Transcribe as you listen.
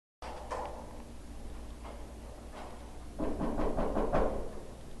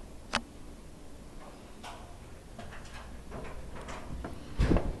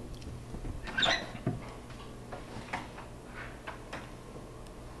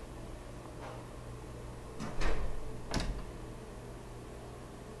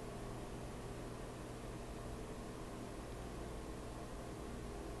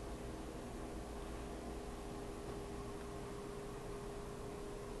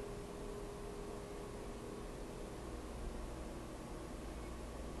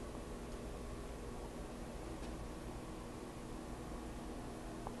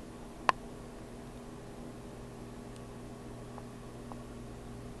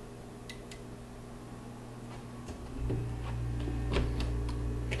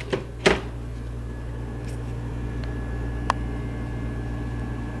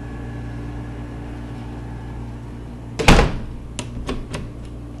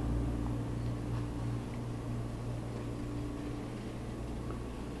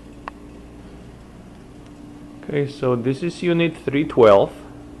Okay, so this is unit 312.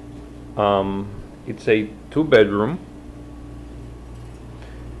 It's a 2-bedroom.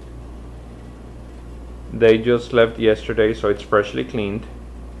 They just left yesterday, so it's freshly cleaned.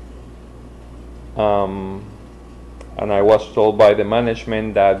 And I was told by the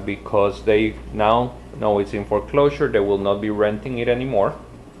management that because they now know it's in foreclosure, they will not be renting it anymore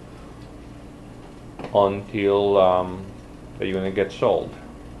until the unit gets sold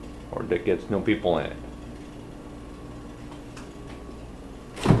or that gets new people in it.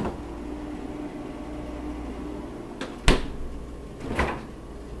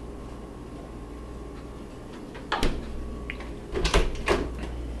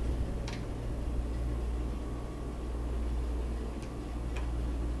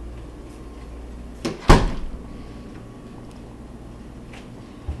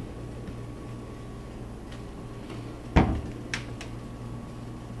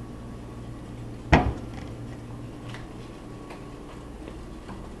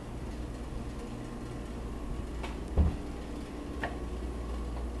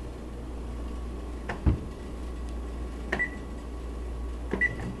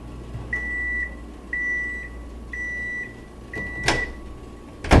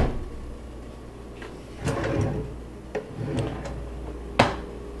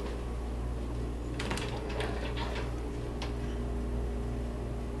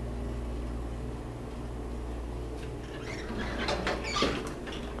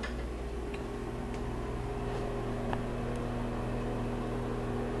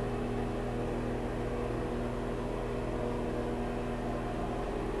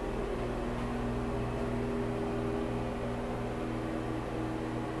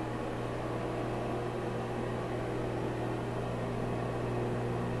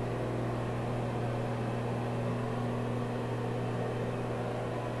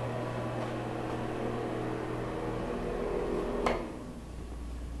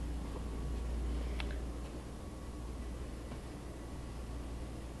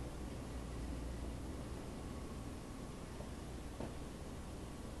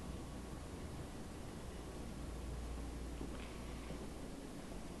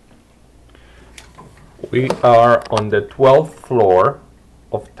 We are on the 12th floor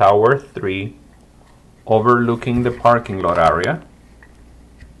of Tower 3, overlooking the parking lot area.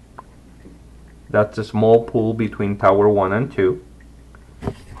 That's a small pool between Tower 1 and 2.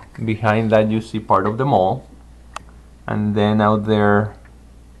 Behind that you see part of the mall. And then out there,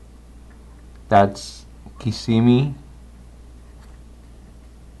 that's Kissimmee,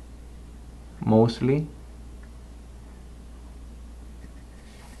 mostly.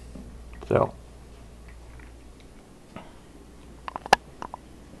 So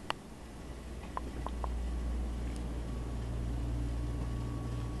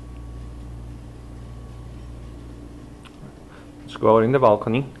let's go out in the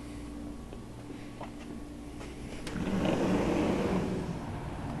balcony.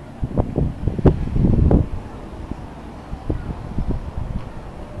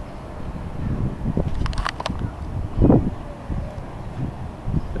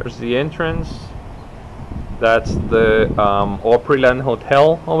 There's the entrance. That's the Opryland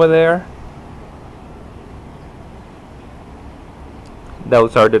Hotel over there.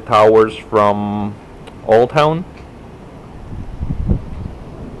 Those are the towers from Old Town.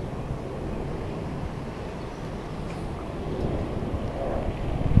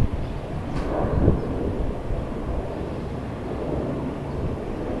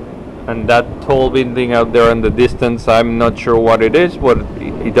 And that tall building out there in the distance, I'm not sure what it is, but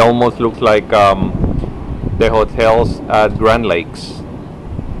it almost looks like the hotels at Grand Lakes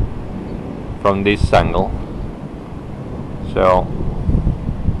from this angle. So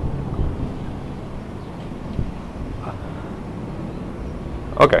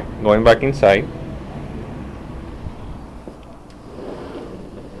okay, going back inside.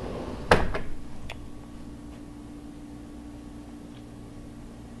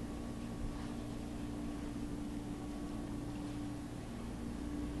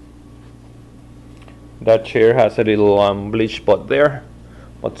 That chair has a little bleach spot there,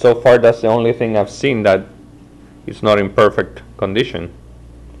 but so far that's the only thing I've seen that is not in perfect condition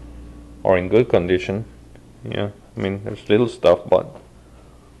or in good condition. Yeah, I mean there's little stuff, but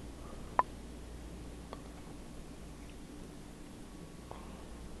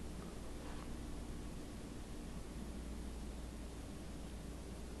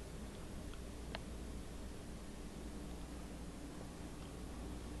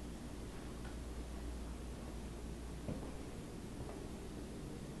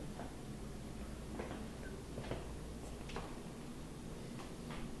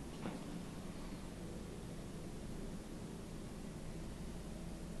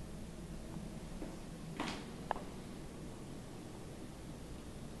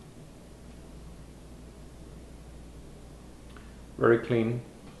very clean,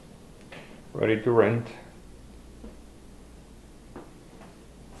 ready to rent.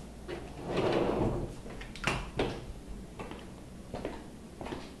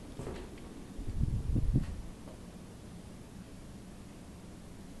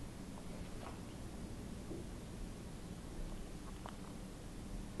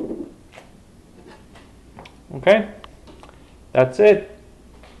 Okay, that's it.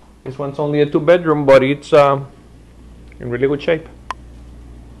 This one's only a 2-bedroom, but it's in really good shape.